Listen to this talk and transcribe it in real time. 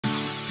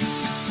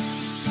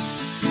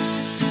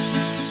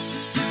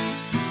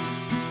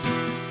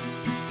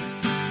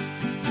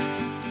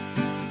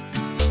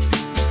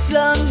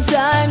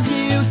Sometimes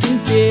you can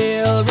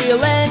feel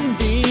real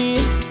envy.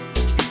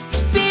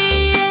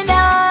 Being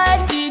a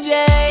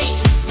DJ,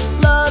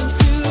 love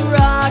to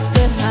rock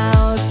the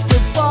house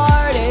for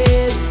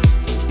parties,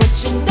 but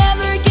you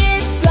never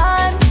get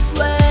time to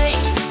play.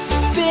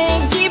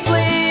 Pinkie,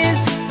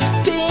 please,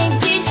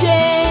 Pinkie,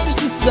 change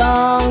the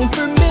song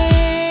for me.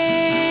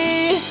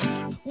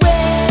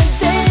 When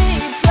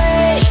they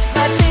play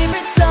my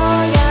favorite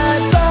song,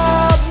 I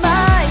bob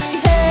my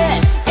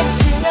head and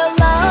sing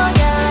along.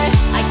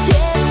 I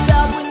can't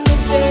stop when the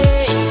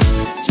bass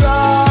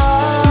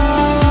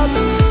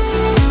drops.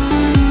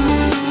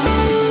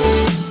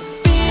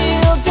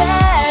 Feel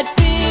that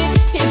beat,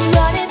 it's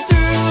running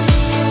through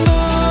me,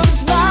 moves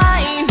my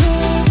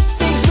hooves,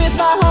 sings with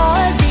my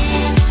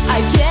heartbeat. I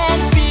can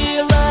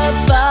feel a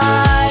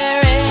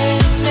fire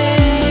in me.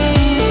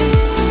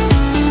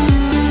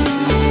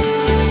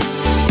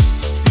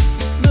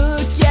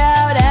 Look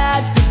out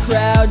at the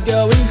crowd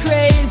going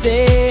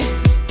crazy.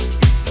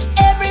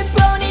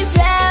 Everypony's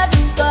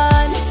having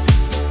fun,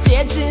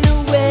 dancing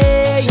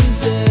away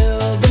until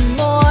the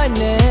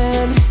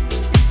morning.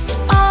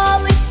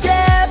 All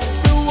except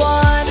for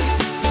one.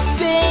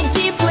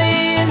 Pinkie,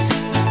 please,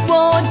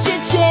 won't you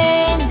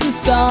change the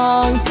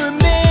song for me?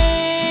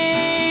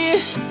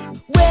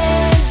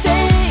 When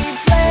they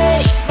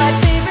play my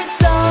favorite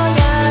song,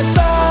 I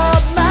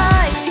bob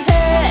my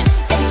head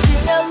and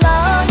sing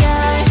along.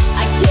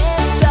 I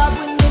can't stop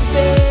when the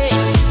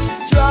bass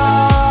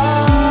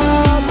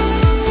drops.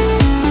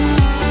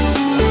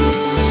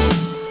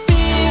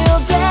 Feel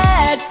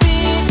that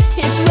beat,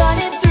 it's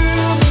running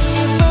through me,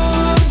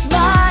 moves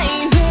my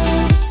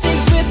hooves,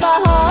 sings with my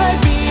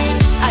heartbeat.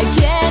 I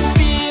can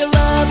feel a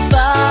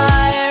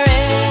fire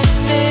in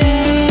me.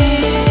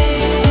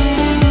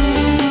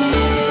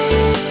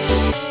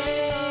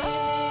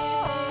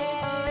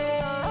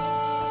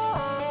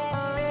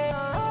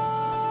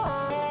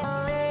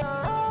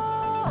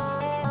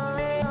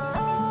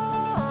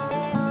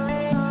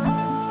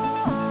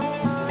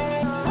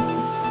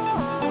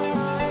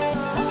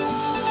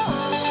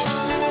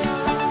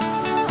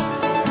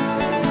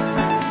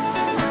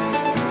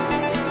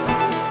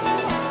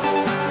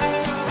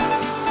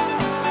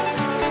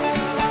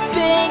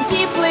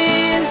 Pinkie,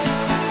 please,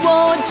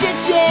 won't you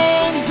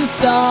change the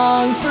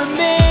song for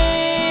me?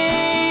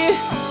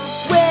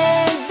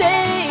 When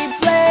they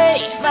play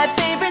my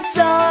favorite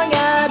song,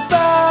 I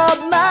bob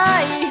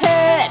my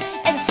head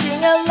and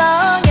sing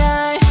along.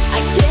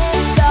 I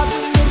can't stop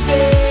when the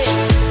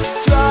bass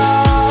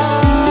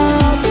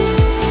drops.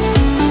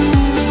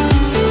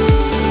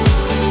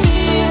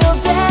 Feel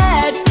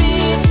that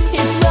beat,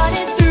 it's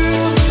running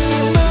through me,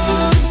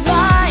 moves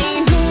my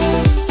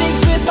hooves,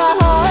 sings with my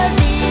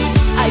heartbeat.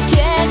 I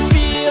can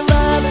feel a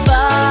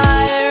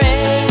fire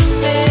in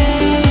me.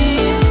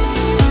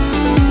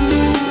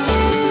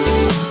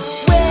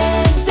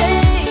 When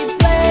they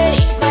play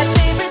my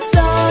favorite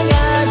song,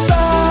 I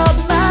bob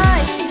my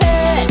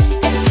head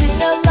and sing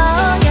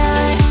along.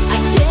 I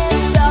can't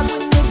stop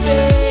when the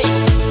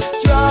bass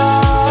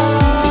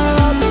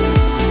drops.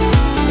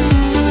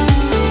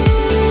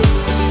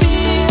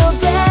 Feel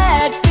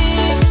that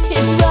beat,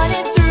 it's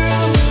running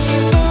through me,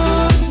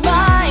 moves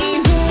my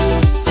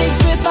hooves, sings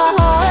with my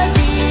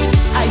heartbeat.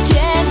 I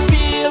can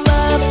feel a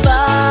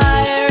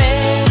fire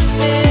in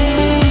me.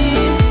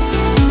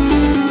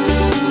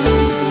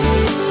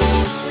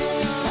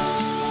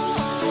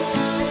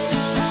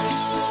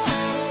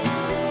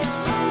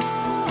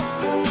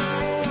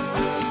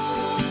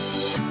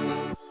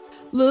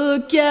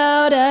 Look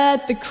out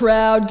at the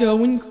crowd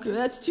going,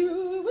 that's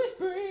too